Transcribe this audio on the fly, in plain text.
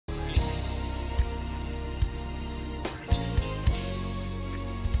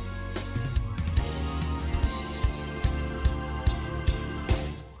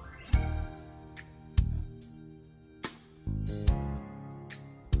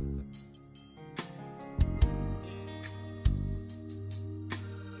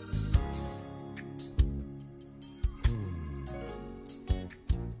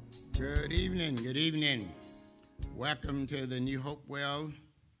Good evening, good evening. Welcome to the New Hopewell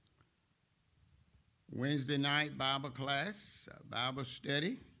Wednesday night Bible class, Bible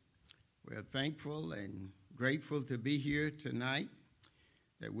study. We're thankful and grateful to be here tonight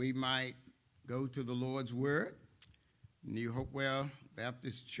that we might go to the Lord's Word. New Hopewell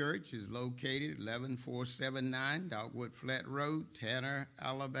Baptist Church is located 11479 Dogwood Flat Road, Tanner,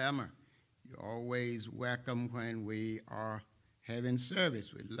 Alabama. You're always welcome when we are having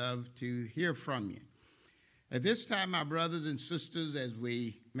service. We'd love to hear from you. At this time, my brothers and sisters, as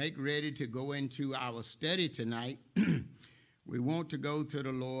we make ready to go into our study tonight, we want to go to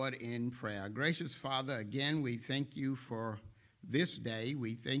the Lord in prayer. Gracious Father, again, we thank you for this day.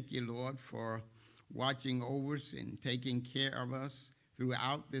 We thank you, Lord, for watching over us and taking care of us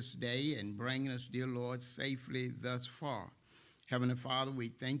throughout this day and bringing us, dear Lord, safely thus far. Heavenly Father, we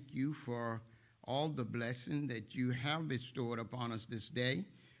thank you for all the blessing that you have bestowed upon us this day.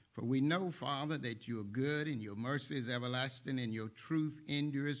 For we know, Father, that you are good and your mercy is everlasting and your truth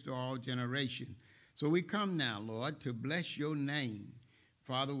endures to all generation. So we come now, Lord, to bless your name.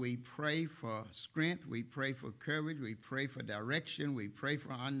 Father, we pray for strength, we pray for courage, we pray for direction, we pray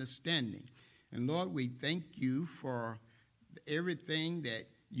for understanding. And Lord, we thank you for everything that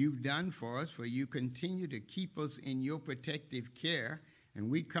you've done for us, for you continue to keep us in your protective care. And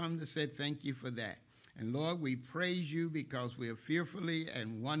we come to say thank you for that. And Lord, we praise you because we are fearfully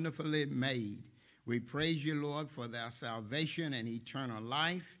and wonderfully made. We praise you, Lord, for their salvation and eternal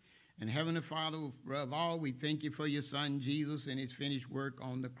life. And Heavenly Father, above all, we thank you for your Son, Jesus, and his finished work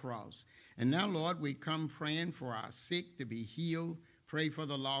on the cross. And now, Lord, we come praying for our sick to be healed, pray for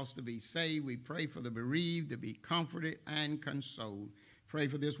the lost to be saved. We pray for the bereaved to be comforted and consoled. Pray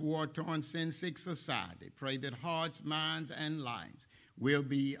for this war-torn, sin-sick society. Pray that hearts, minds, and lives will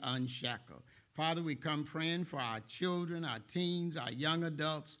be unshackled. Father, we come praying for our children, our teens, our young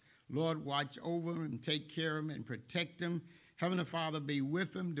adults. Lord, watch over them and take care of them and protect them. Heavenly Father, be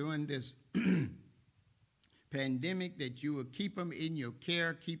with them during this pandemic, that you will keep them in your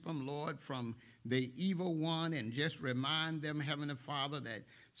care. Keep them, Lord, from the evil one, and just remind them, Heavenly Father, that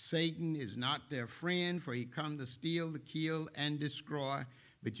Satan is not their friend, for he come to steal, to kill, and destroy.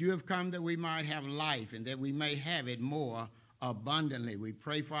 But you have come that we might have life and that we may have it more abundantly. We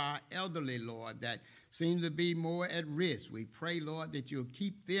pray for our elderly, Lord, that seem to be more at risk. We pray, Lord, that you'll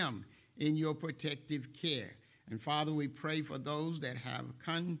keep them in your protective care. And Father, we pray for those that have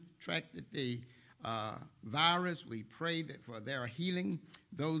contracted the virus. We pray that for their healing.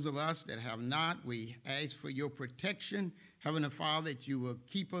 Those of us that have not, we ask for your protection. Heavenly Father, that you will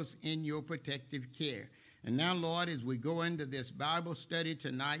keep us in your protective care. And now, Lord, as we go into this Bible study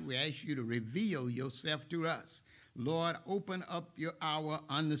tonight, we ask you to reveal yourself to us. Lord, open up our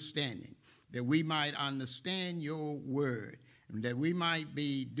understanding, that we might understand your word, and that we might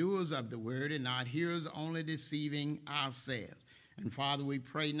be doers of the word and not hearers only, deceiving ourselves. And Father, we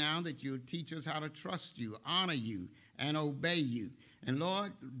pray now that you'll teach us how to trust you, honor you, and obey you. And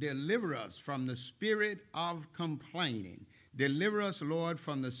Lord, deliver us from the spirit of complaining. Deliver us, Lord,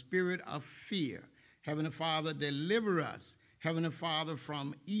 from the spirit of fear. Heavenly Father, deliver us, Heavenly Father,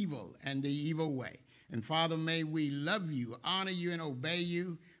 from evil and the evil way. And Father, may we love you, honor you, and obey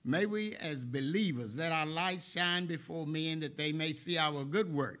you. May we, as believers, let our light shine before men, that they may see our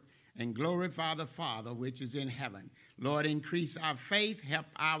good work and glorify the Father which is in heaven. Lord, increase our faith, help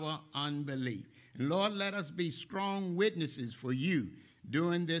our unbelief. And Lord, let us be strong witnesses for you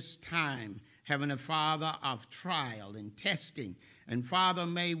during this time, Heavenly Father, of trial and testing. And Father,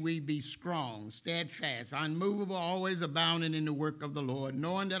 may we be strong, steadfast, unmovable, always abounding in the work of the Lord,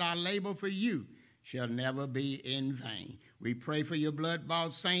 knowing that our labor for you shall never be in vain. We pray for your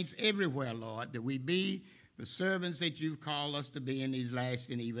blood-bought saints everywhere, Lord, that we be the servants that you've called us to be in these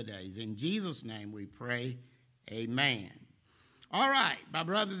last and evil days. In Jesus' name we pray, amen. All right, my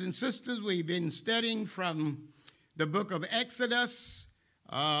brothers and sisters, we've been studying from the book of Exodus,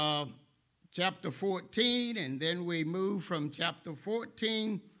 chapter 14, and then we move from chapter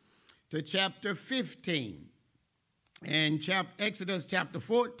 14 to chapter 15. And Exodus chapter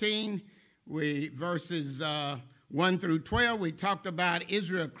 14, verses 1 through 12, we talked about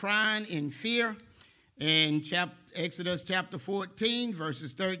Israel crying in fear. In Exodus chapter 14,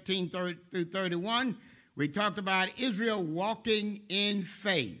 verses 13 through 31, we talked about Israel walking in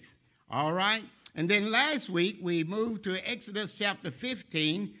faith. All right? And then last week, we moved to Exodus chapter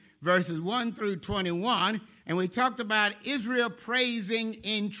 15, verses 1 through 21, and we talked about Israel praising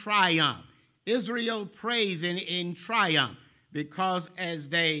in triumph. Israel praising in triumph, because as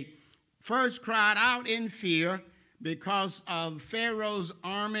they first cried out in fear because of Pharaoh's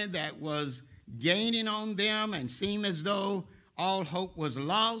army that was gaining on them and seemed as though all hope was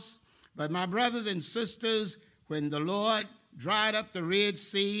lost. But my brothers and sisters, when the Lord dried up the Red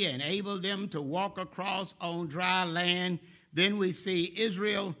Sea and enabled them to walk across on dry land, then we see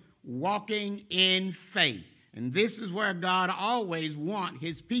Israel walking in faith. And this is where God always wants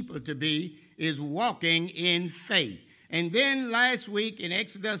his people to be, is walking in faith. And then last week in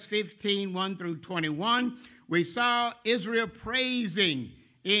Exodus 15, 1 through 21, we saw Israel praising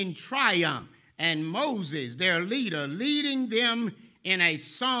in triumph, and Moses, their leader, leading them in a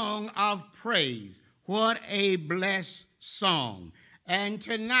song of praise. What a blessed song. And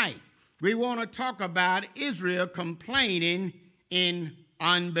tonight, we want to talk about Israel complaining in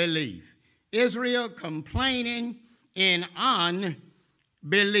unbelief. Israel complaining in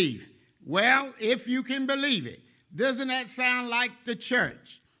unbelief. Well, if you can believe it, doesn't that sound like the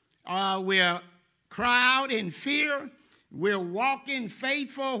church? We'll cry out in fear. We'll walk in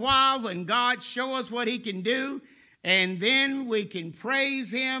faith for a while when God shows us what he can do. And then we can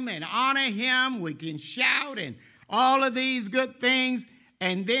praise him and honor him. We can shout and all of these good things.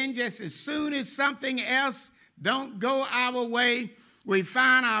 And then just as soon as something else don't go our way, we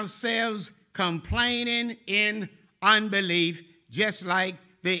find ourselves complaining in unbelief, just like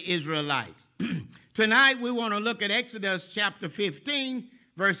the Israelites. Tonight, we want to look at Exodus chapter 15,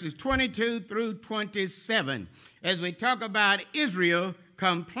 verses 22 through 27, as we talk about Israel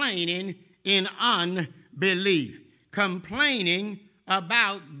complaining in unbelief, complaining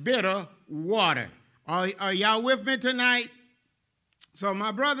about bitter water. Are y'all with me tonight? So,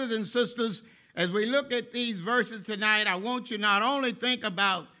 my brothers and sisters, as we look at these verses tonight, I want you not only think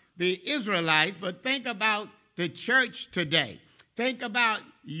about the Israelites, but think about the church today. Think about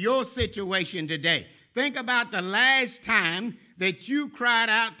your situation today. Think about the last time that you cried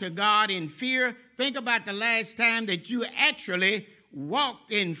out to God in fear. Think about the last time that you actually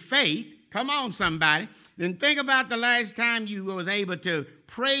walked in faith. Come on, somebody. Then think about the last time you was able to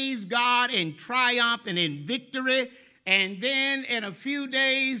praise God in triumph and in victory. And then in a few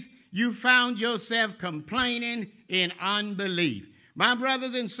days, you found yourself complaining in unbelief. My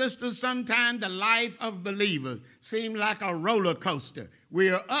brothers and sisters, sometimes the life of believers seems like a roller coaster.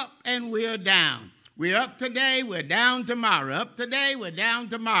 We're up and we're down. We're up today, we're down tomorrow. Up today, we're down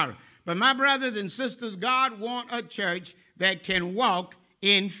tomorrow. But my brothers and sisters, God wants a church that can walk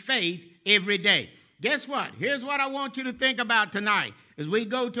in faith every day. Guess what? Here's what I want you to think about tonight as we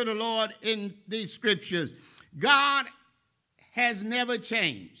go to the Lord in these scriptures. God has never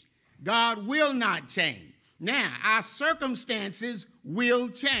changed. God will not change. Now, our circumstances will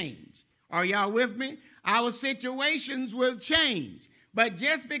change. Are y'all with me? Our situations will change. But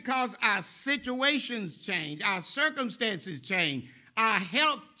just because our situations change, our circumstances change, our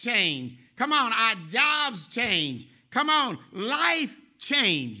health change, come on, our jobs change, come on, life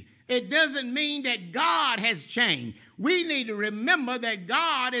change, it doesn't mean that God has changed. We need to remember that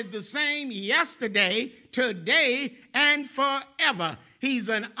God is the same yesterday, today, and forever. He's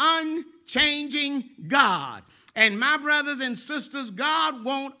an unchanging God. And my brothers and sisters, God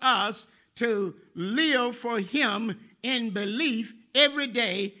wants us to live for him in belief every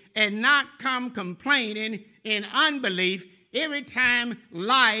day and not come complaining in unbelief every time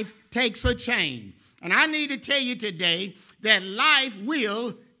life takes a change. And I need to tell you today that life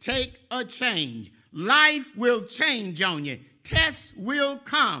will take a change. Life will change on you. Tests will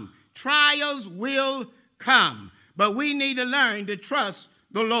come. Trials will come. But we need to learn to trust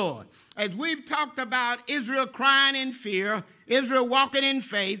the Lord. As we've talked about Israel crying in fear, Israel walking in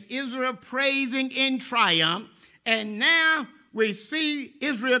faith, Israel praising in triumph, and now we see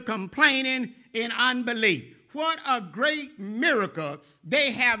Israel complaining in unbelief. What a great miracle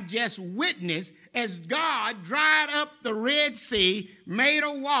they have just witnessed as God dried up the Red Sea, made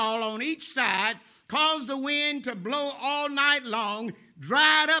a wall on each side, caused the wind to blow all night long,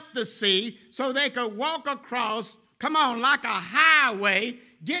 dried up the sea so they could walk across, come on, like a highway,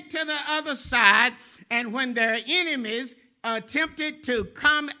 get to the other side, and when their enemies attempted to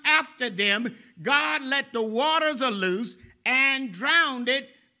come after them, God let the waters loose and drowned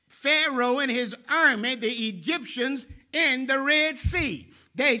Pharaoh and his army, the Egyptians, in the Red Sea.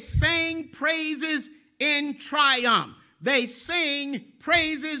 They sang praises in triumph. They sing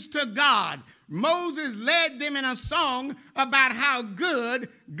praises to God. Moses led them in a song about how good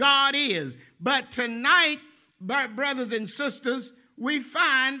God is. But tonight, brothers and sisters, we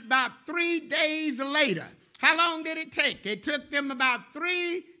find about 3 days later. How long did it take? It took them about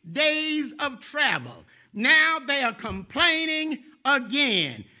 3 days of travel. Now they are complaining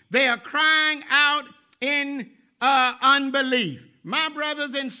again. They are crying out in unbelief. My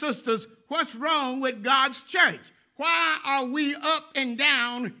brothers and sisters, what's wrong with God's church? Why are we up and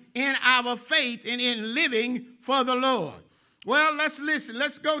down in our faith and in living for the Lord? Well, let's listen.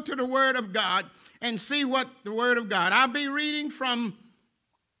 Let's go to the Word of God and see what the Word of God. I'll be reading from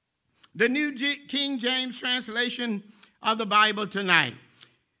the New King James translation of the Bible tonight.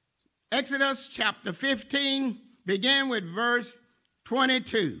 Exodus chapter 15, begin with verse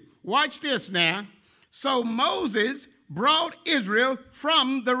 22. Watch this now. So Moses brought Israel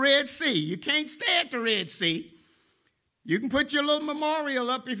from the Red Sea. You can't stay at the Red Sea. You can put your little memorial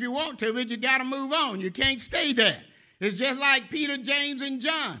up if you want to, but you got to move on. You can't stay there. It's just like Peter, James, and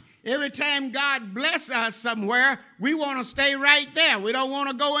John. Every time God bless us somewhere, we want to stay right there. We don't want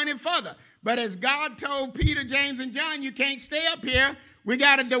to go any further. But as God told Peter, James, and John, you can't stay up here.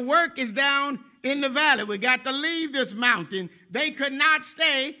 The work is down in the valley. We got to leave this mountain. They could not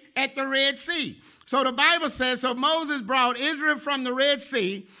stay at the Red Sea. So the Bible says, so Moses brought Israel from the Red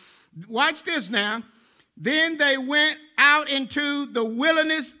Sea. Watch this now. Then they went out into the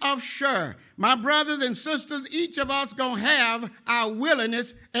wilderness of Shur. My brothers and sisters, each of us going to have our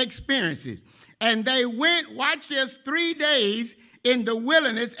wilderness experiences. And they went, watch this, 3 days in the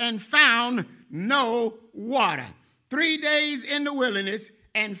wilderness and found no water. 3 days in the wilderness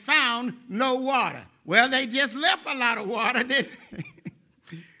and found no water. Well, they just left a lot of water, didn't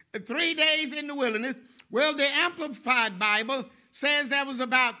they? 3 days in the wilderness. Well, the Amplified Bible says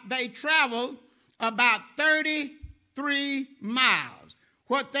they traveled about 33 miles.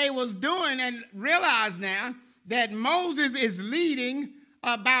 What they was doing, and realize now that Moses is leading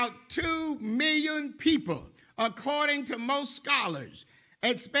about 2 million people, according to most scholars,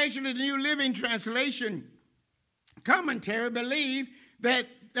 especially the New Living Translation commentary, believe that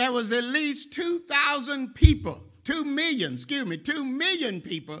there was at least 2,000 people, 2 million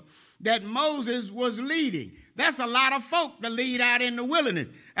people that Moses was leading. That's a lot of folk to lead out in the wilderness.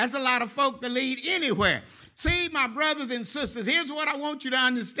 That's a lot of folk to lead anywhere. See, my brothers and sisters, here's what I want you to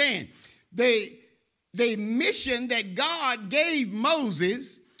understand. The mission that God gave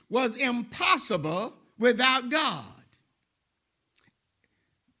Moses was impossible without God.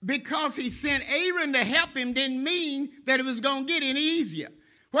 Because he sent Aaron to help him didn't mean that it was going to get any easier.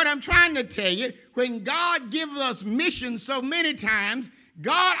 What I'm trying to tell you, when God gives us missions so many times,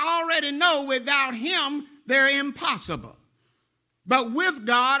 God already knows without him they're impossible. But with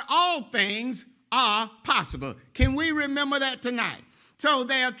God, all things are possible. Can we remember that tonight? So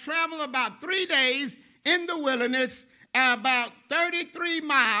they'll travel about 3 days in the wilderness, about 33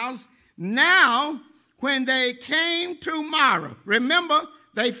 miles. Now, when they came to Marah, remember,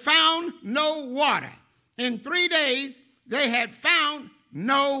 they found no water. In 3 days, they had found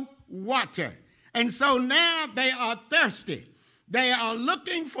no water. And so now they are thirsty. They are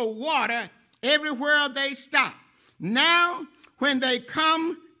looking for water everywhere they stop. Now, when they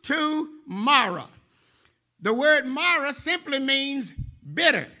come to Marah, the word Marah simply means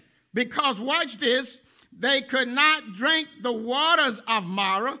bitter. Because, watch this, they could not drink the waters of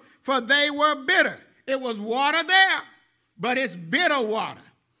Marah, for they were bitter. It was water there, but it's bitter water.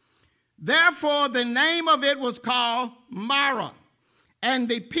 Therefore, the name of it was called Marah. And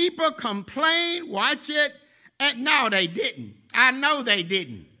the people complained, watch it, and no, they didn't. I know they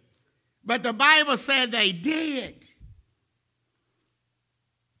didn't. But the Bible said they did.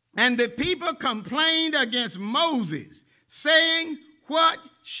 And the people complained against Moses, saying, what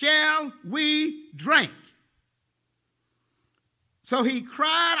shall we drink? So he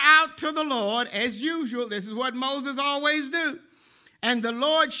cried out to the Lord, as usual. This is what Moses always do. And the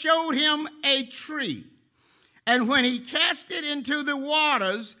Lord showed him a tree. And when he cast it into the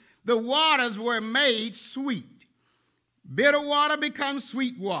waters were made sweet. Bitter water becomes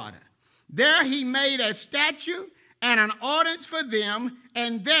sweet water. There he made a statue and an ordinance for them,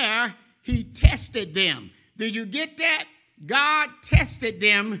 and there he tested them. Did you get that? God tested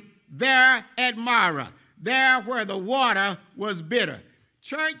them there at Marah, there where the water was bitter.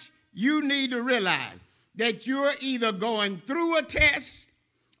 Church, you need to realize that you're either going through a test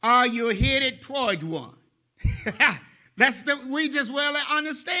or you're headed towards one. We just well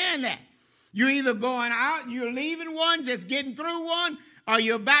understand that. You're either going out, you're leaving one, just getting through one, or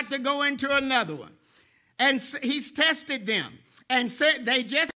you're about to go into another one. And he's tested them and said they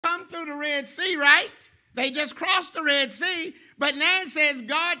just come through the Red Sea, right? They just crossed the Red Sea. But now it says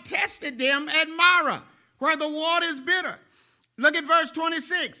God tested them at Marah, where the water is bitter. Look at verse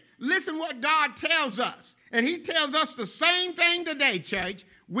 26. Listen what God tells us. And he tells us the same thing today, church.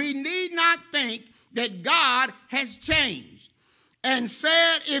 We need not think that God has changed. And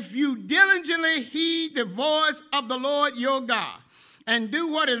said, if you diligently heed the voice of the Lord your God, and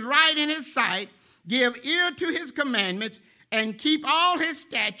do what is right in his sight, give ear to his commandments, and keep all his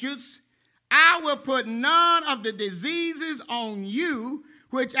statutes, I will put none of the diseases on you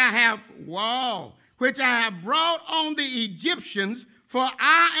which I which I have brought on the Egyptians, for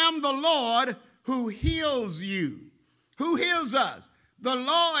I am the Lord who heals you. Who heals us? The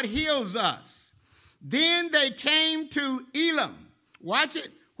Lord heals us. Then they came to Elim, watch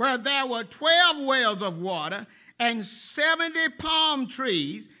it, where there were 12 wells of water and 70 palm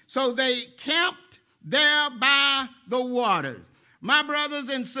trees, so they camped there by the waters. My brothers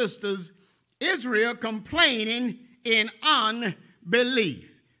and sisters, Israel complaining in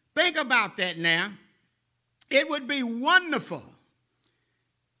unbelief. Think about that now. It would be wonderful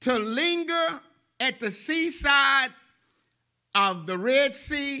to linger at the seaside of the Red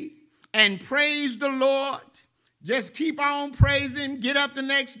Sea and praise the Lord. Just keep on praising him. Get up the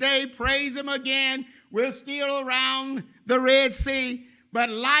next day, praise him again. We're still around the Red Sea, but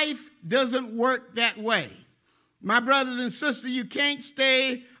life doesn't work that way. My brothers and sisters, you can't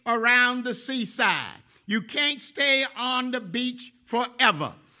stay around the seaside. You can't stay on the beach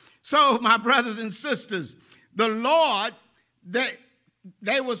forever. So, my brothers and sisters, the Lord,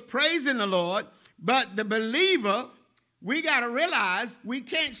 they was praising the Lord, but the believer, we got to realize we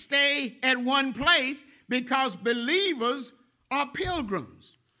can't stay at one place because believers are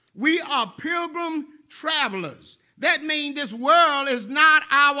pilgrims. We are pilgrim travelers. That means this world is not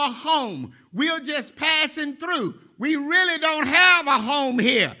our home. We're just passing through. We really don't have a home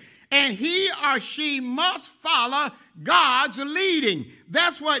here. And he or she must follow God's leading.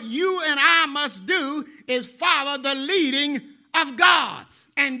 That's what you and I must do, is follow the leading of God.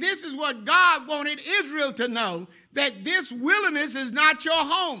 And this is what God wanted Israel to know, that this wilderness is not your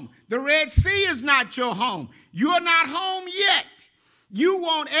home. The Red Sea is not your home. You're not home yet. You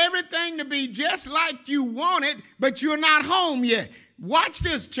want everything to be just like you want it, but you're not home yet. Watch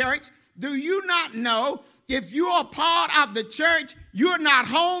this, church. Do you not know if you're a part of the church, you're not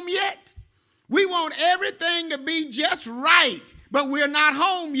home yet? We want everything to be just right, but we're not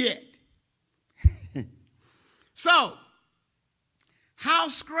home yet. So, how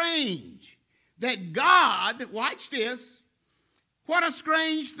strange that God, watch this, what a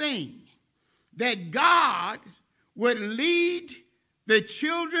strange thing, that God would lead the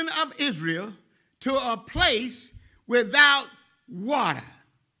children of Israel to a place without water,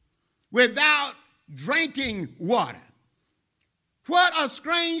 without drinking water. What a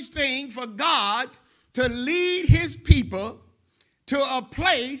strange thing for God to lead his people to a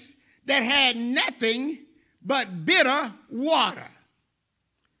place that had nothing but bitter water.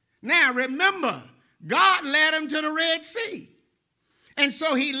 Now remember, God led them to the Red Sea. And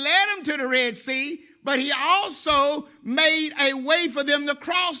so he led them to the Red Sea, but he also made a way for them to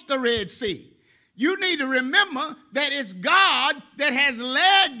cross the Red Sea. You need to remember that it's God that has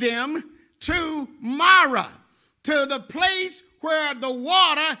led them to Marah, to the place where the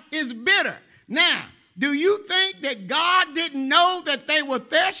water is bitter. Now, do you think that God didn't know that they were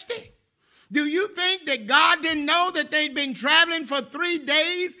thirsty? Do you think that God didn't know that they'd been traveling for 3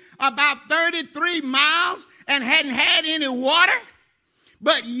 days, about 33 miles, and hadn't had any water?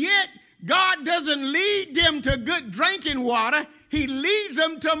 But yet, God doesn't lead them to good drinking water. He leads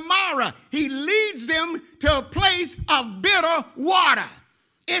them to Marah. He leads them to a place of bitter water.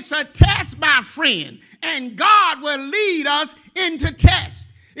 It's a test, my friend, and God will lead us into tests.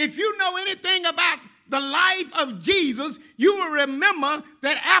 If you know anything about the life of Jesus, you will remember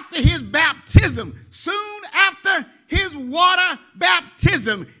that after his baptism, soon after his water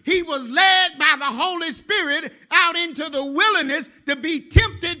baptism, he was led by the Holy Spirit out into the wilderness to be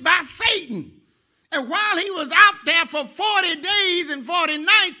tempted by Satan. And while he was out there for 40 days and 40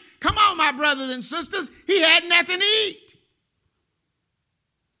 nights, come on, my brothers and sisters, he had nothing to eat.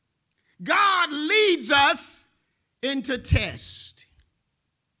 God leads us into test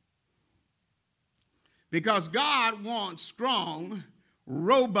because God wants strong,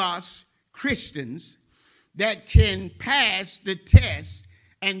 robust Christians that can pass the test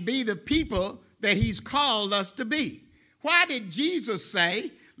and be the people that he's called us to be. Why did Jesus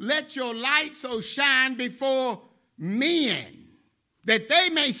say, "Let your light so shine before men, that they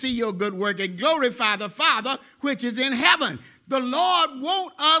may see your good work and glorify the Father which is in heaven"? The Lord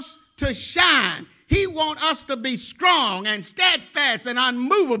wants us to shine. He wants us to be strong and steadfast and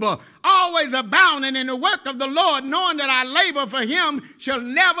unmovable, always abounding in the work of the Lord, knowing that our labor for him shall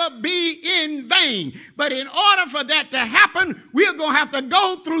never be in vain. But in order for that to happen, we're going to have to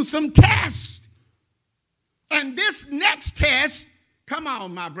go through some tests. And this next test, come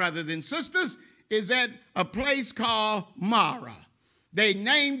on, my brothers and sisters, is at a place called Marah. They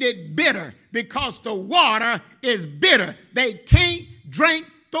named it bitter because the water is bitter. They can't drink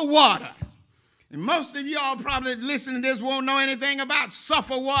the water. And most of y'all probably listening to this won't know anything about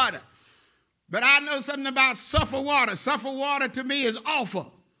sulfur water. But I know something about sulfur water. Sulfur water to me is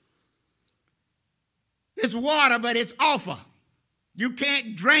awful. It's water, but it's awful. You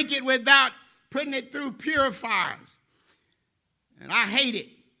can't drink it without putting it through purifiers. And I hate it.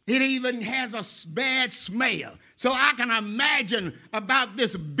 It even has a bad smell. So I can imagine about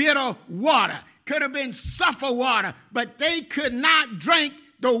this bitter water. Could have been sulfur water, but they could not drink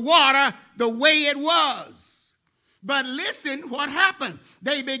the water the way it was. But listen what happened.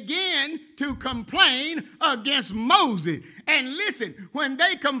 They began to complain against Moses. And listen, when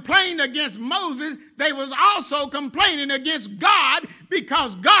they complained against Moses, they was also complaining against God,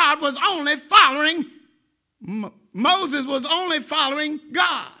 because God was only following, Moses was only following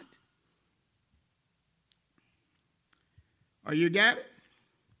God. Are you got it?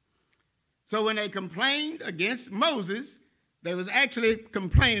 So when they complained against Moses, they was actually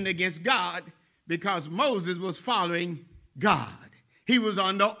complaining against God, because Moses was following God. He was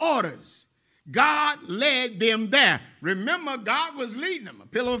under orders. God led them there. Remember, God was leading them. A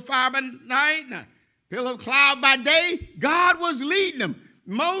pillar of fire by night and a pillar of cloud by day. God was leading them.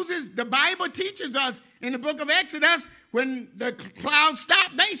 Moses, the Bible teaches us in the book of Exodus, when the cloud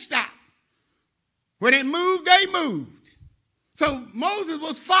stopped, they stopped. When it moved, they moved. So Moses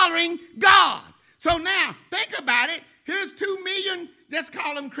was following God. So now, think about it. Here's 2 million, let's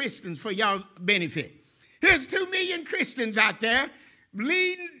call them Christians for y'all benefit. Here's 2 million Christians out there,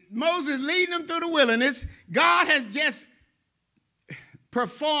 Moses leading them through the wilderness. God has just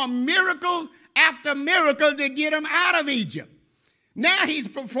performed miracle after miracle to get them out of Egypt. Now he's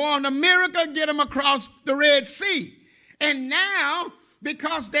performed a miracle, get them across the Red Sea. And now,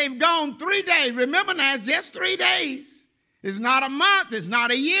 because they've gone 3 days, remember now, it's just 3 days. It's not a month, it's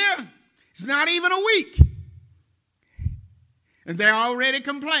not a year, it's not even a week. And they're already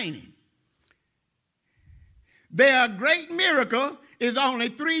complaining. Their great miracle is only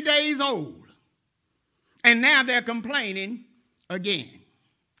 3 days old. And now they're complaining again.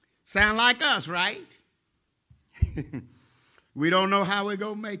 Sound like us, right? We don't know how we're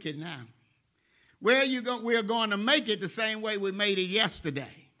going to make it now. We're going to make it the same way we made it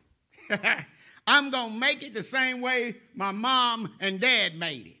yesterday. I'm going to make it the same way my mom and dad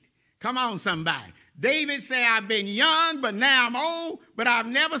made it. Come on, somebody. David said, I've been young, but now I'm old, but I've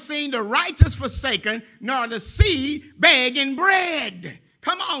never seen the righteous forsaken, nor the seed begging bread.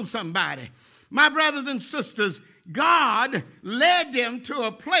 Come on, somebody. My brothers and sisters, God led them to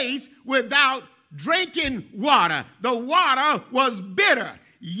a place without drinking water. The water was bitter,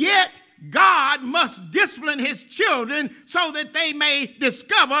 yet God must discipline his children so that they may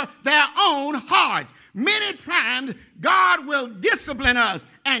discover their own hearts. Many times, God will discipline us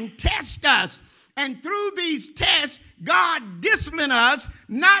and test us. And through these tests, God disciplines us,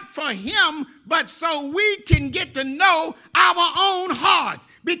 not for him, but so we can get to know our own hearts.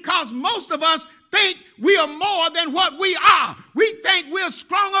 Because most of us think we are more than what we are. We think we're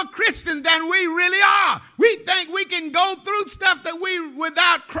stronger Christians than we really are. We think we can go through stuff that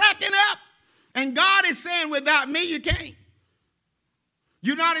without cracking up. And God is saying, without me, you can't.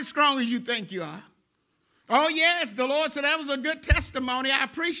 You're not as strong as you think you are. Oh, yes, the Lord said that was a good testimony. I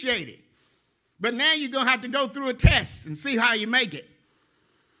appreciate it. But now you're going to have to go through a test and see how you make it.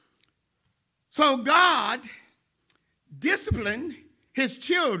 So God disciplined his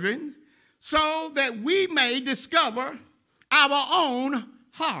children so that we may discover our own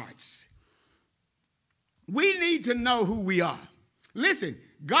hearts. We need to know who we are. Listen,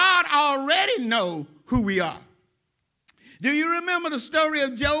 God already knows who we are. Do you remember the story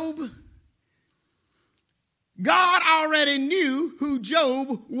of Job? God already knew who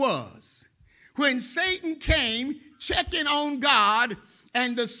Job was. When Satan came checking on God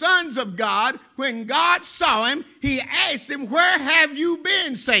and the sons of God, when God saw him, he asked him, where have you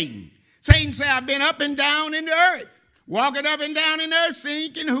been, Satan? Satan said, I've been up and down in the earth, walking up and down in the earth,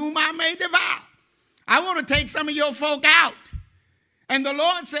 seeking whom I may devour. I want to take some of your folk out. And the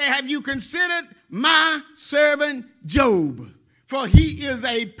Lord said, have you considered my servant Job? For he is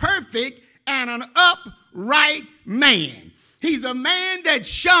a perfect and an upright man. He's a man that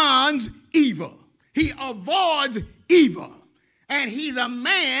shuns evil. He avoids evil. And he's a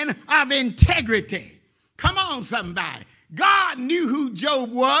man of integrity. Come on, somebody. God knew who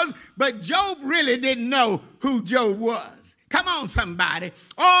Job was, but Job really didn't know who Job was. Come on, somebody.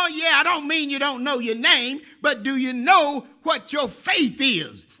 Oh, yeah, I don't mean you don't know your name, but do you know what your faith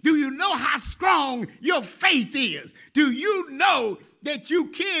is? Do you know how strong your faith is? Do you know that you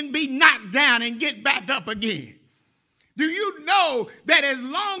can be knocked down and get back up again? Do you know that as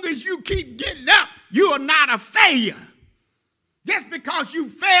long as you keep getting up, you are not a failure? Just because you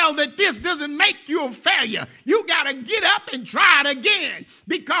failed at this doesn't make you a failure. You got to get up and try it again,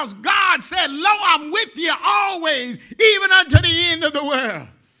 because God said, lo, I'm with you always, even unto the end of the world.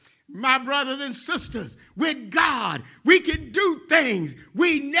 My brothers and sisters, with God, we can do things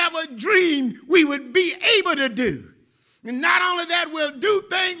we never dreamed we would be able to do. And not only that, we'll do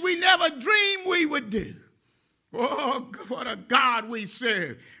things we never dreamed we would do. Oh, what a God we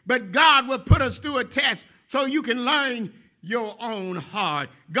serve. But God will put us through a test so you can learn your own heart.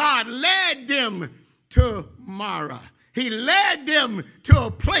 God led them to Marah. He led them to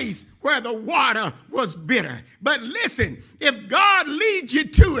a place where the water was bitter. But listen, if God leads you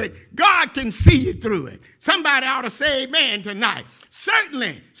to it, God can see you through it. Somebody ought to say amen tonight.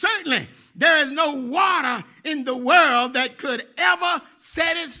 Certainly, there is no water in the world that could ever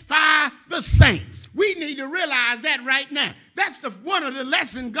satisfy the saint. We need to realize that right now. That's one of the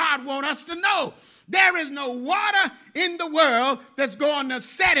lessons God wants us to know. There is no water in the world that's going to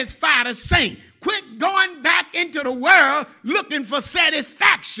satisfy the saint. Quit going back into the world looking for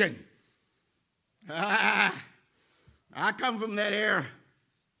satisfaction. I come from that era.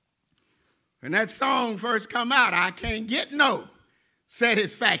 When that song first come out, I can't get no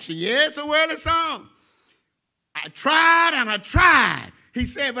satisfaction. Yeah, it's a worldly song. I tried and I tried. He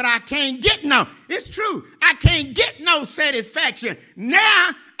said, but I can't get no. It's true. I can't get no satisfaction.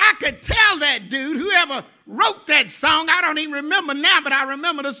 Now I could tell that dude, whoever wrote that song, I don't even remember now, but I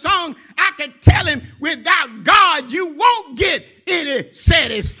remember the song. I could tell him, without God, you won't get any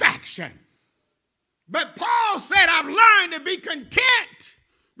satisfaction. But Paul said, I've learned to be content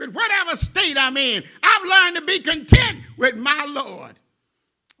with whatever state I'm in. I've learned to be content with my Lord.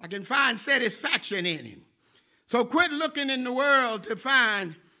 I can find satisfaction in him. So quit looking in the world to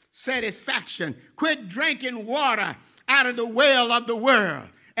find satisfaction. Quit drinking water out of the well of the world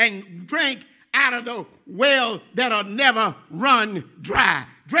and drink out of the well that'll never run dry.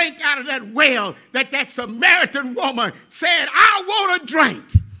 Drink out of that well that Samaritan woman said, I want to drink.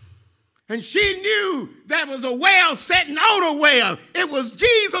 And she knew there was a well sitting on a well. It was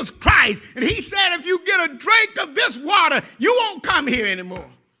Jesus Christ. And he said, if you get a drink of this water, you won't come here anymore.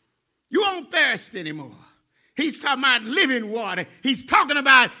 You won't thirst anymore. He's talking about living water. He's talking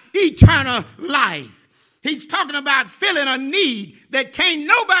about eternal life. He's talking about filling a need that can't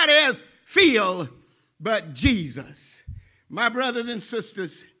nobody else feel but Jesus. My brothers and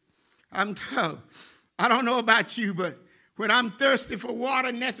sisters, I don't know about you, but when I'm thirsty for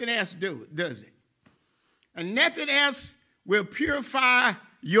water, nothing else does it. And nothing else will purify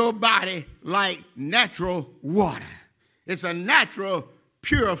your body like natural water. It's a natural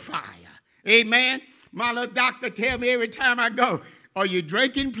purifier. Amen. My little doctor tell me every time I go, are you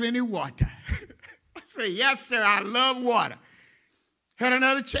drinking plenty of water? I say, yes, sir, I love water. Had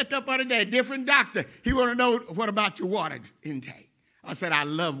another checkup other day, different doctor. He want to know, what about your water intake? I said, I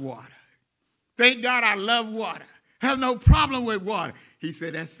love water. Thank God I love water. Have no problem with water. He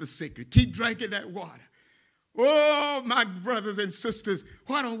said, that's the secret. Keep drinking that water. Oh, my brothers and sisters,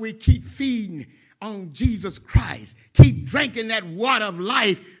 why don't we keep feeding on Jesus Christ? Keep drinking that water of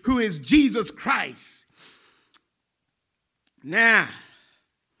life, who is Jesus Christ. Now,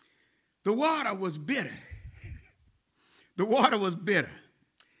 the water was bitter. The water was bitter.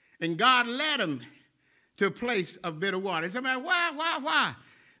 And God led him to a place of bitter water. He said, man, why?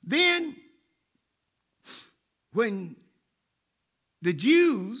 Then, when the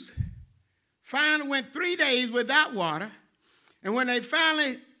Jews finally went 3 days without water, and when they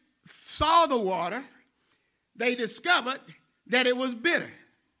finally saw the water, they discovered that it was bitter.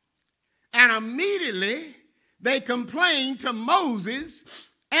 And immediately they complained to Moses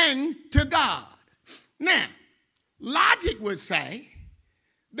and to God. Now, logic would say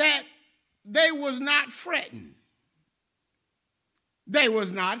that they was not fretting. They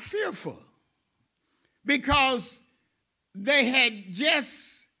was not fearful, because they had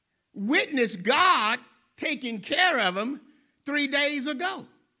just witnessed God taking care of them 3 days ago.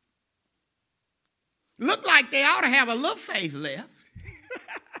 Looked like they ought to have a little faith left.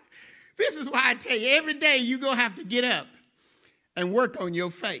 This is why I tell you, every day you're going to have to get up and work on your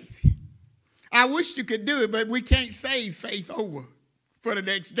faith. I wish you could do it, but we can't save faith over for the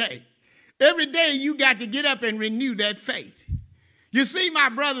next day. Every day you got to get up and renew that faith. You see, my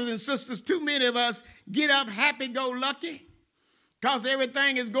brothers and sisters, too many of us get up happy-go-lucky because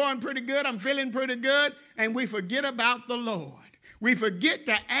everything is going pretty good. I'm feeling pretty good. And we forget about the Lord. We forget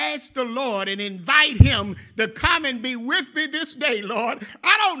to ask the Lord and invite him to come and be with me this day, Lord.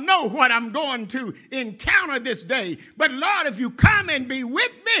 I don't know what I'm going to encounter this day, but Lord, if you come and be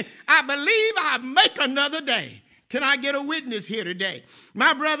with me, I believe I'll make another day. Can I get a witness here today?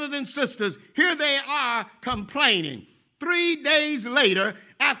 My brothers and sisters, here they are complaining. 3 days later,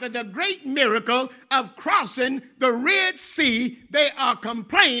 after the great miracle of crossing the Red Sea, they are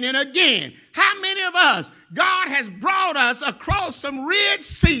complaining again. How many of us. God has brought us across some Red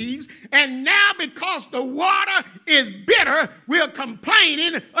Seas, and now because the water is bitter, we're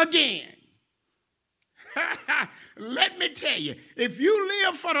complaining again. Let me tell you, if you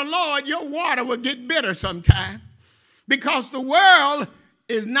live for the Lord, your water will get bitter sometime, because the world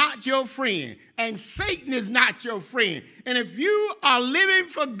is not your friend, and Satan is not your friend. And if you are living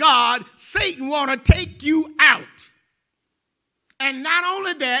for God, Satan want to take you out. And not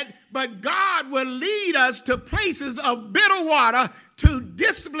only that, but God will lead us to places of bitter water to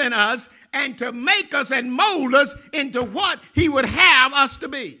discipline us and to make us and mold us into what he would have us to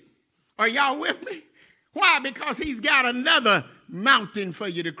be. Are y'all with me? Why? Because he's got another mountain for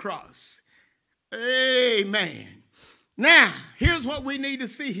you to cross. Amen. Now, here's what we need to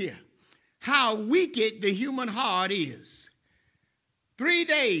see here. How wicked the human heart is. 3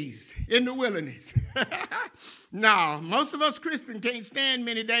 days in the wilderness. No, most of us Christians can't stand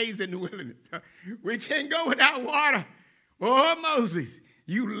many days in the wilderness. We can't go without water. Oh, Moses,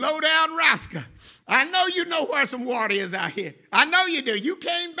 you low-down rascal. I know you know where some water is out here. I know you do. You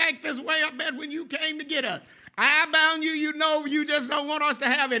came back this way, I bet, when you came to get us. I bound you, you know you just don't want us to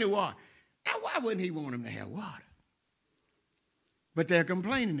have any water. Now, why wouldn't he want them to have water? But they're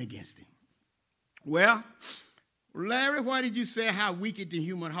complaining against him. Well, Larry, why did you say how wicked the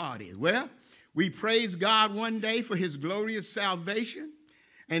human heart is? Well, we praise God one day for his glorious salvation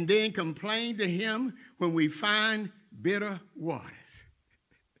and then complain to him when we find bitter waters.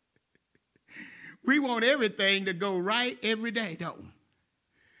 We want everything to go right every day, don't we?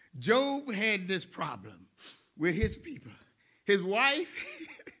 Job had this problem with his people. His wife,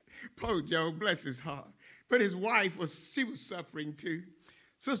 poor Job, bless his heart, but his wife was suffering too.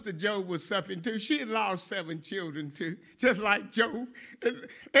 Sister Job was suffering too. She had lost 7 children too, just like Job. And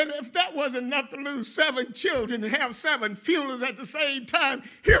if that wasn't enough to lose 7 children and have 7 funerals at the same time,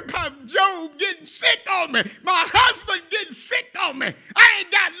 here comes Job getting sick on me. My husband getting sick on me. I ain't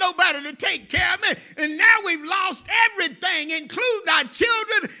got nobody to take care of me. And now we've lost everything, including our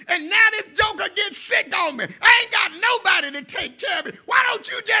children. And now this joker gets sick on me. I ain't got nobody to take care of me. Why don't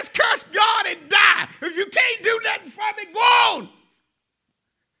you just curse God and die? If you can't do nothing for me, go on.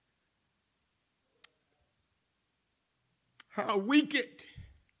 How wicked,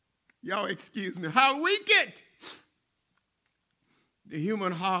 y'all excuse me, how wicked the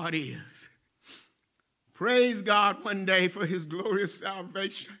human heart is. Praise God one day for his glorious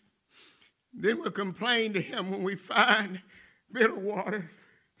salvation. Then we'll complain to him when we find bitter water.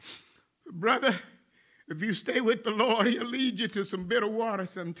 Brother, if you stay with the Lord, he'll lead you to some bitter water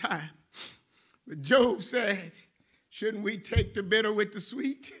sometime. But Job said, shouldn't we take the bitter with the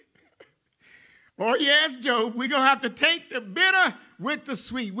sweet? Oh, yes, Job, we're going to have to take the bitter with the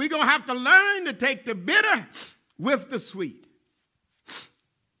sweet. We're going to have to learn to take the bitter with the sweet.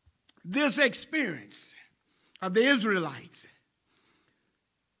 This experience of the Israelites,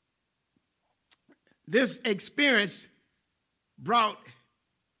 this experience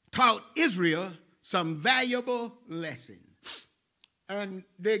taught Israel some valuable lessons. And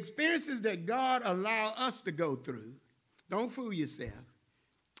the experiences that God allowed us to go through, don't fool yourself,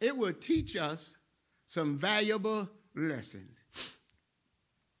 it will teach us some valuable lessons.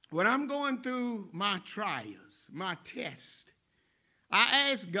 When I'm going through my trials, my tests, I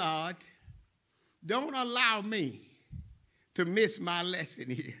ask God, don't allow me to miss my lesson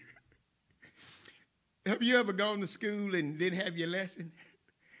here. Have you ever gone to school and didn't have your lesson?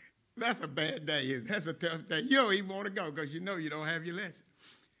 That's a bad day. That's a tough day. You don't even want to go because you know you don't have your lesson.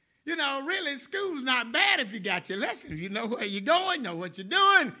 You know, really, school's not bad if you got your lesson. If you know where you're going, know what you're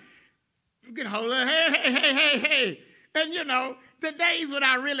doing. You can hold her hand, hey. And, you know, the days when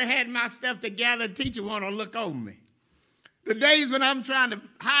I really had my stuff together, the teacher want to look over me. The days when I'm trying to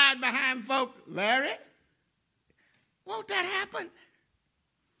hide behind folk, Larry, won't that happen?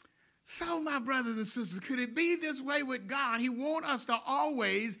 So, my brothers and sisters, could it be this way with God? He wants us to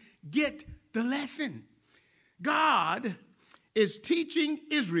always get the lesson. God is teaching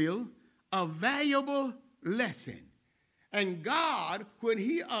Israel a valuable lesson. And God, when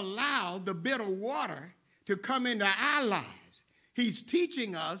he allowed the bitter water to come into our lives, he's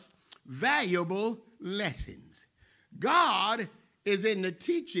teaching us valuable lessons. God is in the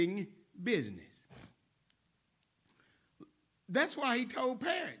teaching business. That's why he told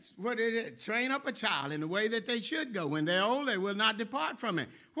parents, train up a child in the way that they should go. When they're old, they will not depart from it.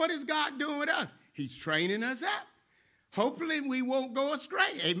 What is God doing with us? He's training us up. Hopefully we won't go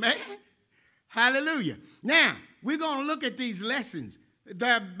astray. Amen. Hallelujah. Now, we're going to look at these lessons.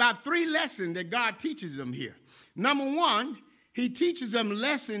 There are about 3 lessons that God teaches them here. Number 1, he teaches them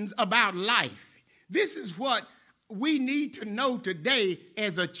lessons about life. This is what we need to know today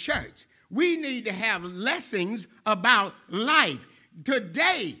as a church. We need to have lessons about life.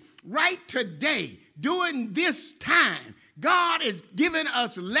 Today, right today, during this time, God is giving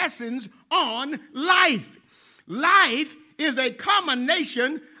us lessons on life. Life is a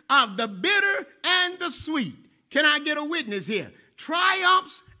combination of the bitter and the sweet. Can I get a witness here?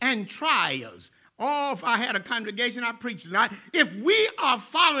 Triumphs and trials. Oh, if I had a congregation, I'd preach tonight. If we are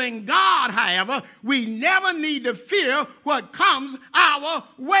following God, however, we never need to fear what comes our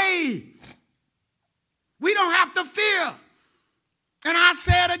way. We don't have to fear. And I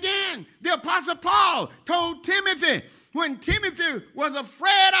say it again. The Apostle Paul told Timothy, when Timothy was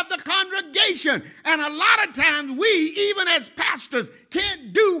afraid of the congregation, and a lot of times we, even as pastors,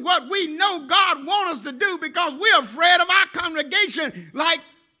 can't do what we know God wants us to do because we're afraid of our congregation like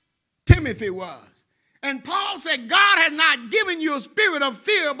Timothy was. And Paul said, God has not given you a spirit of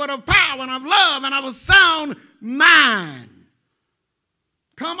fear, but of power and of love and of a sound mind.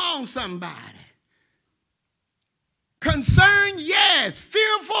 Come on, somebody. Concerned, yes.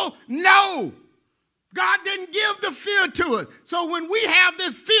 Fearful, no. God didn't give the fear to us. So when we have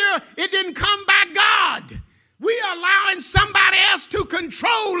this fear, it didn't come by God. We are allowing somebody else to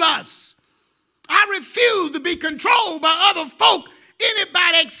control us. I refuse to be controlled by other folk,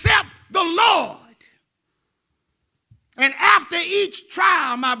 anybody except the Lord. And after each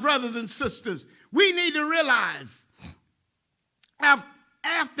trial, my brothers and sisters, we need to realize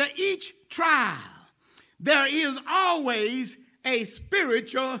after each trial, there is always a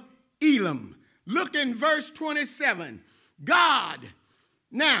spiritual Elam. Look in verse 27. God.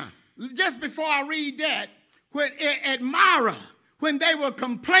 Now, just before I read that, at Marah, when they were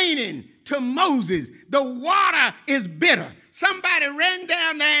complaining to Moses, the water is bitter. Somebody ran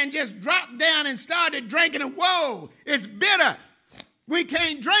down there and just dropped down and started drinking it. Whoa, it's bitter. We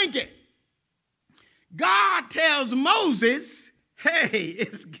can't drink it. God tells Moses, hey,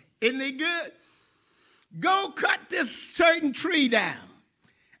 isn't it good? Go cut this certain tree down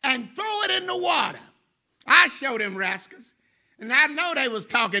and throw it in the water. I showed them rascals. And I know they was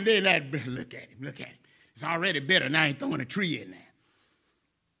talking then. Look at him. It's already bitter. Now he's throwing a tree in there.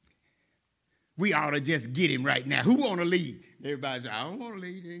 We ought to just get him right now. Who want to lead? Everybody said, I don't want to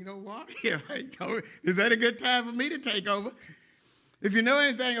lead. There ain't no water here. Is that a good time for me to take over? If you know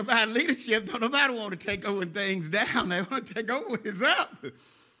anything about leadership, don't nobody want to take over things down. They want to take over when it's up.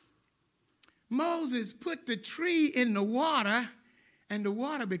 Moses put the tree in the water, and the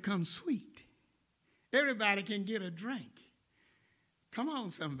water becomes sweet. Everybody can get a drink. Come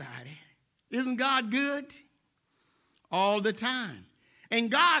on, somebody. Isn't God good? All the time. And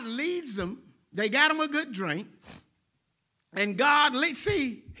God leads them. They got them a good drink. And God leads.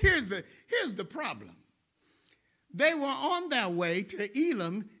 See, here's the problem. They were on their way to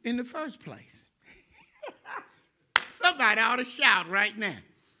Elam in the first place. Somebody ought to shout right now.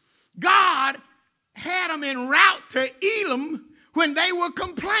 God had them en route to Elam when they were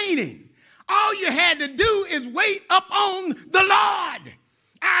complaining. All you had to do is wait up on the Lord.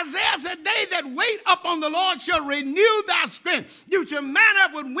 Isaiah said, they that wait upon the Lord shall renew thy strength. You shall mount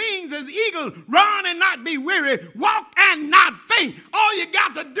up with wings as eagles, run and not be weary, walk and not faint. All you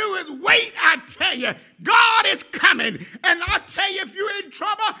got to do is wait, I tell you. God is coming. And I tell you, if you're in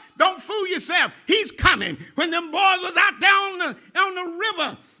trouble, don't fool yourself. He's coming. When them boys was out there on the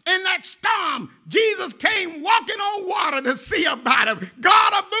river in that storm, Jesus came walking on water to see about him.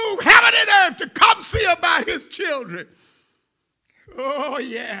 God will move heaven and earth to come see about his children. Oh,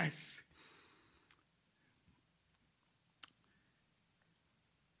 yes.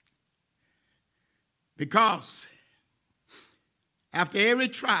 Because after every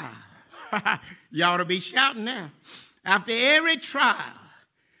trial, you ought to be shouting now. After every trial,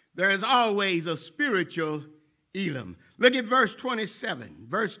 there is always a spiritual Elam. Look at verse 27.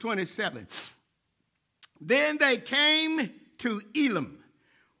 Verse 27. Then they came to Elam,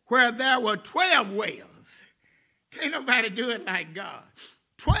 where there were 12 wells. Can't nobody do it like God.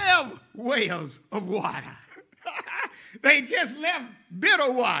 12 wells of water. They just left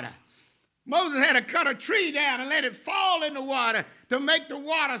bitter water. Moses had to cut a tree down and let it fall in the water to make the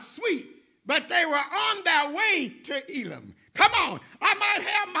water sweet. But they were on their way to Elam. Come on, I might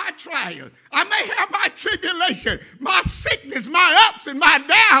have my trials. I may have my tribulation, my sickness, my ups and my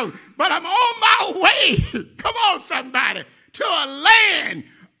downs, but I'm on my way. Come on, somebody, to a land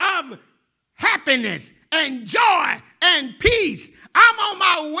of happiness and joy and peace. I'm on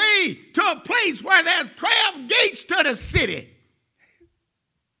my way to a place where there's 12 gates to the city.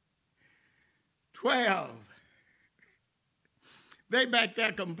 12. They back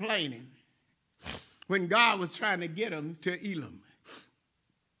there complaining when God was trying to get them to Elam.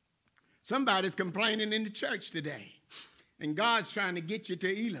 Somebody's complaining in the church today. And God's trying to get you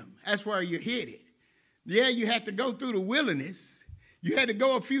to Elam. That's where you're headed. Yeah, you had to go through the wilderness. You had to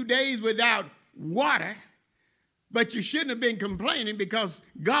go a few days without water. But you shouldn't have been complaining because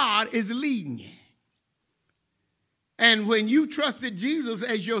God is leading you. And when you trusted Jesus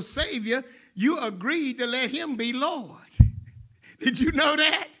as your Savior, you agreed to let him be Lord. Did you know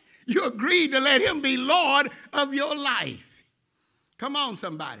that? You agreed to let him be Lord of your life. Come on,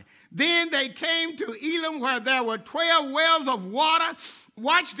 somebody. Then they came to Elam where there were 12 wells of water.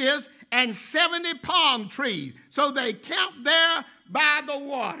 Watch this. And 70 palm trees. So they camped there by the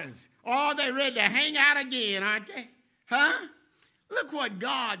waters. Oh, they're ready to hang out again, aren't they? Huh? Look what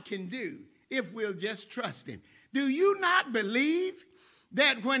God can do if we'll just trust him. Do you not believe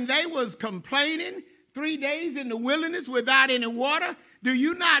that when they was complaining 3 days in the wilderness without any water, do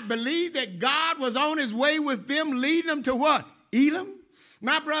you not believe that God was on his way with them, leading them to what? Elam?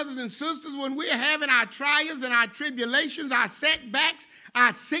 My brothers and sisters, when we're having our trials and our tribulations, our setbacks,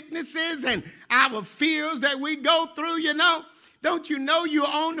 our sicknesses and our fears that we go through, don't you know you're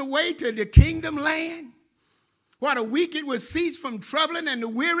on the way to the kingdom land? Where the wicked will cease from troubling and the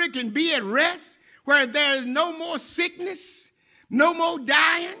weary can be at rest, where there is no more sickness, no more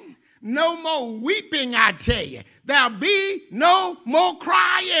dying, no more weeping, I tell you. There'll be no more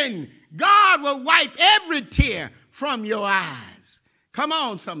crying. God will wipe every tear from your eyes. Come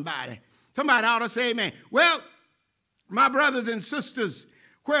on, somebody. Somebody ought to say amen. Well, my brothers and sisters,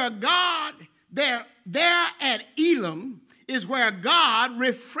 where God, there at Elam is where God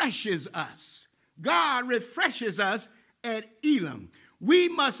refreshes us. God refreshes us at Elam. We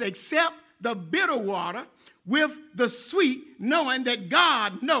must accept the bitter water with the sweet, knowing that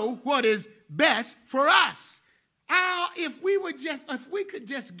God knows what is best for us. If we could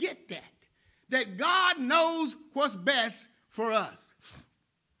just get that God knows what's best for us.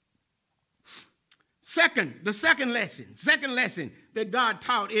 The second lesson that God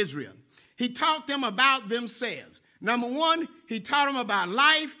taught Israel. He taught them about themselves. Number one, he taught them about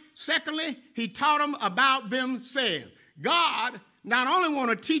life. Secondly, he taught them about themselves. God not only want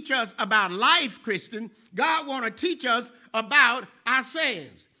to teach us about life, Christian, God want to teach us about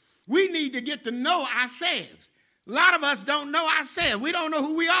ourselves. We need to get to know ourselves. A lot of us don't know ourselves. We don't know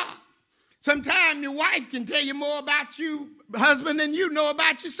who we are. Sometimes your wife can tell you more about you, husband, than you know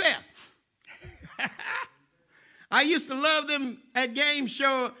about yourself. I used to love them at game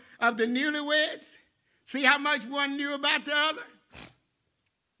show of the newlyweds. See how much one knew about the other?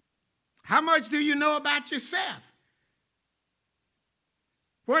 How much do you know about yourself?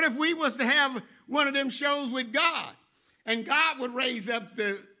 What if we was to have one of them shows with God and God would raise up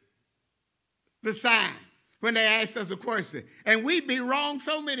the sign when they asked us a question and we'd be wrong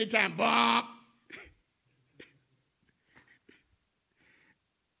so many times. Bob.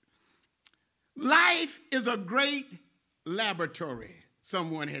 Life is a great laboratory,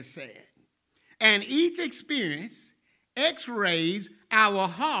 someone has said. And each experience x-rays our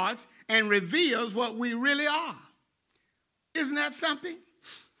hearts and reveals what we really are. Isn't that something?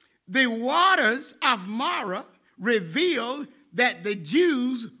 The waters of Marah revealed that the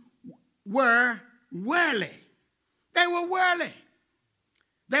Jews were worldly. They were worldly.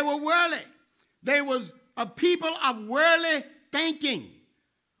 They were worldly. They was a people of worldly thinking.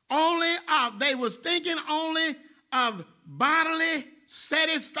 They was thinking only of bodily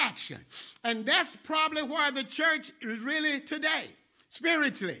satisfaction. And that's probably where the church is really today,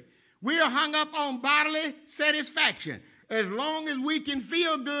 spiritually. We are hung up on bodily satisfaction. As long as we can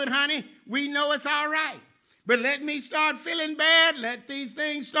feel good, honey, we know it's all right. But let me start feeling bad. Let these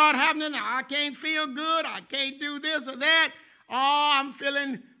things start happening. I can't feel good. I can't do this or that. Oh, I'm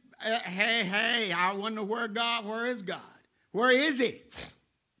feeling, hey, I wonder where is God? Where is he?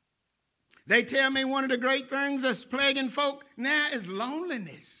 They tell me one of the great things that's plaguing folk now is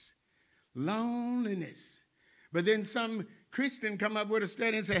loneliness. Loneliness. But then some Christian come up with a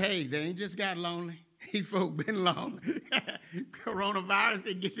study and say, hey, they ain't just got lonely. These folk been lonely. Coronavirus,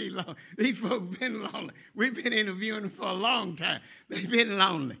 they get these lonely. These folk been lonely. We've been interviewing them for a long time. They've been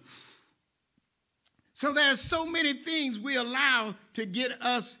lonely. So there's so many things we allow to get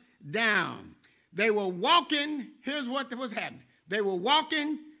us down. They were walking, here's what was happening. They were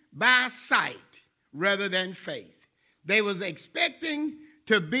walking by sight rather than faith. They was expecting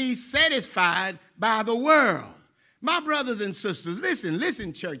to be satisfied by the world. My brothers and sisters,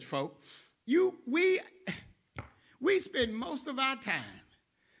 listen, church folk. We spend most of our time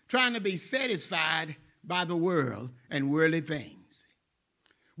trying to be satisfied by the world and worldly things.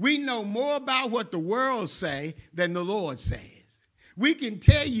 We know more about what the world say than the Lord says. We can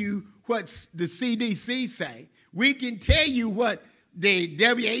tell you what the CDC say. We can tell you what the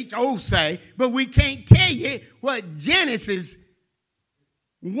WHO say, but we can't tell you what Genesis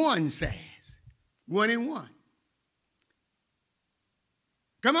 1 says. 1 and 1.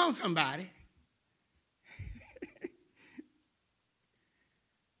 Come on, somebody.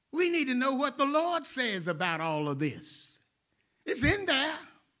 We need to know what the Lord says about all of this. It's in there.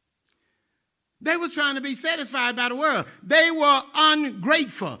 They were trying to be satisfied by the world. They were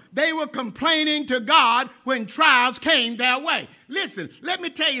ungrateful. They were complaining to God when trials came their way. Listen, let me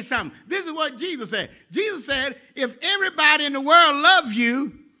tell you something. This is what Jesus said. Jesus said, if everybody in the world loves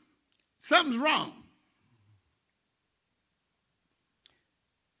you, something's wrong.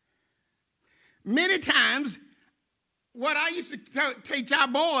 Many times, what I used to teach our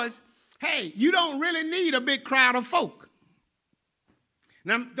boys, hey, you don't really need a big crowd of folk.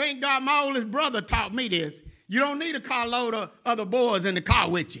 Now, thank God my oldest brother taught me this. You don't need a carload of other boys in the car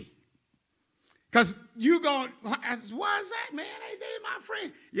with you. Because you going, why is that, man? They my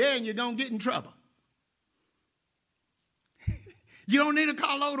friend. Yeah, and you're going to get in trouble. You don't need a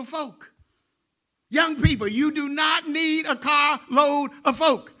carload of folk. Young people, you do not need a carload of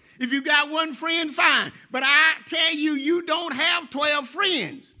folk. If you got one friend, fine. But I tell you, you don't have 12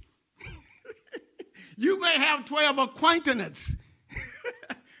 friends. You may have 12 acquaintances,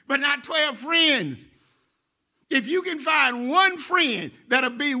 but not 12 friends. If you can find one friend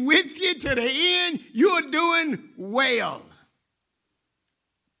that'll be with you to the end, you're doing well.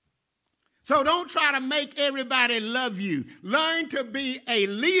 So don't try to make everybody love you. Learn to be a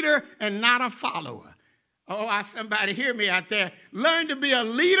leader and not a follower. Oh, somebody hear me out there. Learn to be a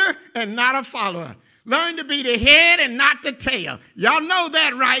leader and not a follower. Learn to be the head and not the tail. Y'all know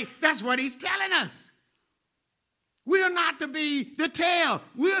that, right? That's what he's telling us. We're not to be the tail.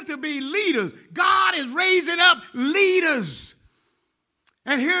 We're to be leaders. God is raising up leaders.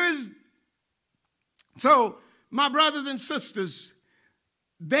 And so my brothers and sisters,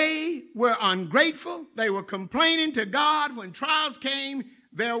 they were ungrateful. They were complaining to God when trials came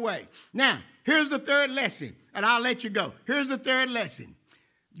their way. Now, here's the third lesson, and I'll let you go. Here's the third lesson.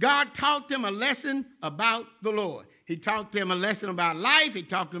 God taught them a lesson about the Lord. He taught them a lesson about life. He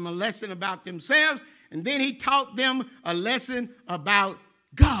taught them a lesson about themselves. And then he taught them a lesson about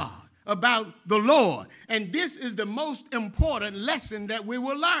God, about the Lord. And this is the most important lesson that we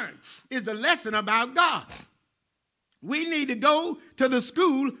will learn, is the lesson about God. We need to go to the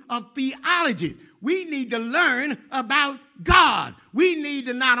school of theology. We need to learn about God. We need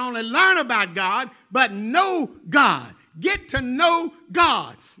to not only learn about God, but know God. Get to know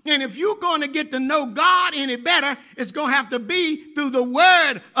God. And if you're going to get to know God any better, it's going to have to be through the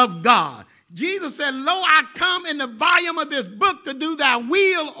word of God. Jesus said, lo, I come in the volume of this book to do thy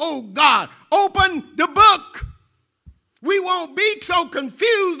will, O God. Open the book. We won't be so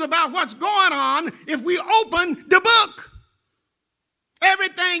confused about what's going on if we open the book.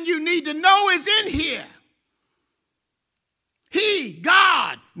 Everything you need to know is in here. He,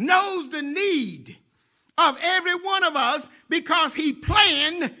 God, knows the need of every one of us because he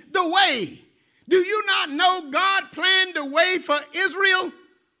planned the way. Do you not know God planned the way for Israel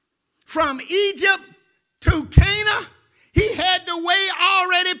from Egypt to Canaan? He had the way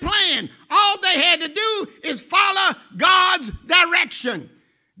already planned. All they had to do is follow God's direction.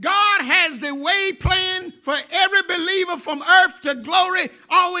 God has the way planned for every believer from earth to glory.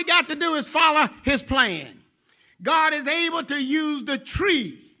 All we got to do is follow his plan. God is able to use the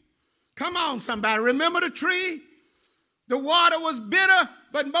tree. Come on, somebody. Remember the tree? The water was bitter,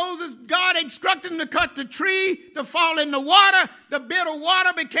 but God instructed him to cut the tree to fall in the water. The bitter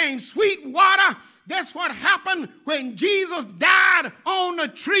water became sweet water. That's what happened when Jesus died on the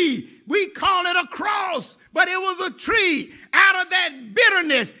tree. We call it a cross, but it was a tree. Out of that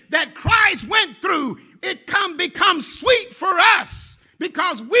bitterness that Christ went through, it becomes sweet for us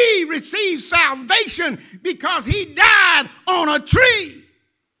because we receive salvation because he died on a tree.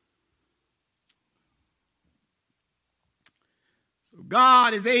 So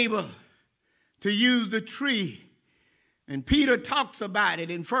God is able to use the tree. And Peter talks about it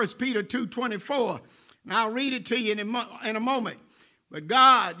in 1 Peter 2:24. And I'll read it to you in a moment. But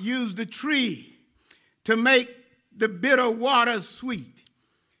God used the tree to make the bitter waters sweet.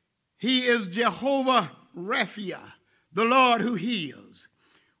 He is Jehovah Rapha, the Lord who heals.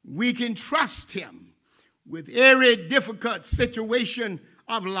 We can trust him with every difficult situation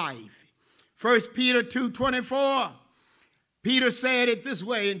of life. 1 Peter 2:24. Peter said it this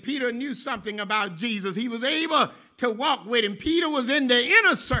way, and Peter knew something about Jesus. He was able to walk with him. Peter was in the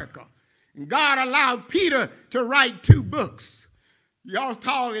inner circle. And God allowed Peter to write 2 books. Y'all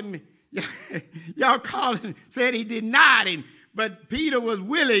called him, said he denied him. But Peter was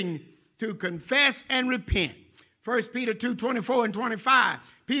willing to confess and repent. 1 Peter 2, 24 and 25.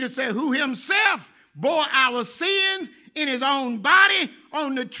 Peter said, who himself bore our sins in his own body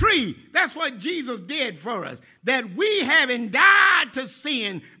on the tree. That's what Jesus did for us, that we, having died to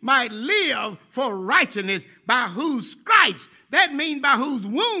sin, might live for righteousness, by whose stripes, that means by whose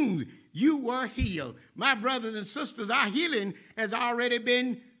wounds, you were healed. My brothers and sisters, our healing has already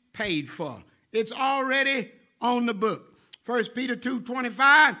been paid for. It's already on the book. 1 Peter 2,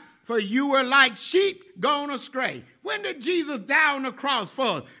 25, for you were like sheep gone astray. When did Jesus die on the cross for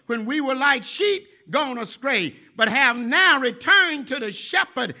us? When we were like sheep gone astray, but have now returned to the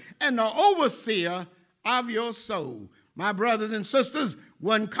shepherd and the overseer of your soul. My brothers and sisters,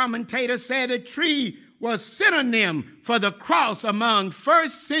 one commentator said a tree was synonym for the cross among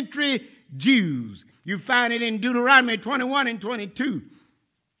first century Jews. You find it in Deuteronomy 21 and 22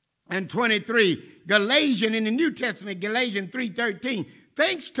 and 23. Galatians in the New Testament, Galatians 3:13.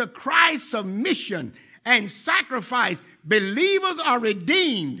 Thanks to Christ's submission and sacrifice, believers are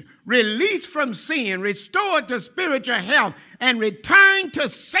redeemed, released from sin, restored to spiritual health, and returned to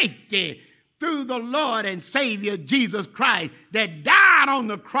safety through the Lord and Savior Jesus Christ that died on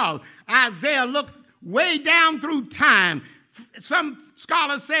the cross. Isaiah looked way down through time. Some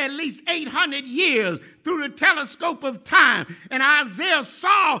scholars say at least 800 years through the telescope of time. And Isaiah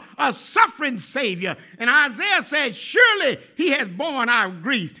saw a suffering Savior. And Isaiah said, surely he has borne our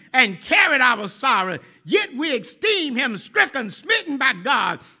griefs and carried our sorrow. Yet we esteem him stricken, smitten by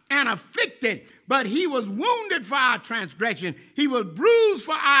God, and afflicted. But he was wounded for our transgression. He was bruised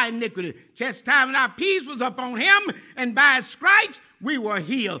for our iniquity. Chastisement of our peace was upon him, and by his stripes we were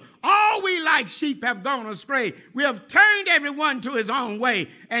healed. All we like sheep have gone astray. We have turned everyone to his own way,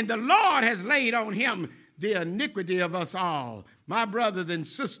 and the Lord has laid on him the iniquity of us all. My brothers and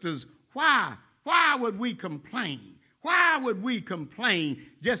sisters, why would we complain? Why would we complain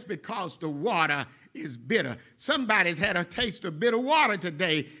just because the water is bitter? Somebody's had a taste of bitter water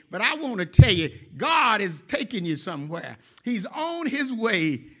today, but I want to tell you, God is taking you somewhere. He's on his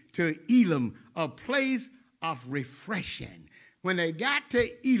way to Elim, a place of refreshing. When they got to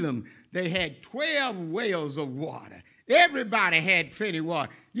Elim, they had 12 wells of water. Everybody had plenty of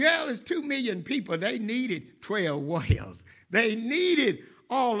water. Yeah, there's 2 million people. They needed 12 wells. They needed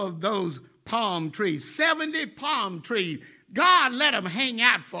all of those palm trees, 70 palm trees. God let them hang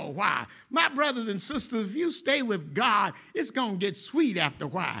out for a while. My brothers and sisters, if you stay with God, it's going to get sweet after a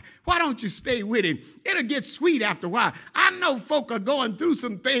while. Why don't you stay with him? It'll get sweet after a while. I know folk are going through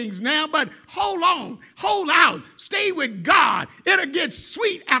some things now, but hold on, hold out, stay with God. It'll get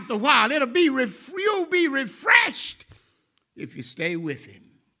sweet after a while. You'll be refreshed if you stay with him.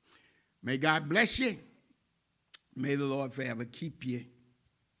 May God bless you. May the Lord forever keep you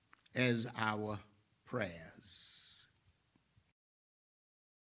as our prayer.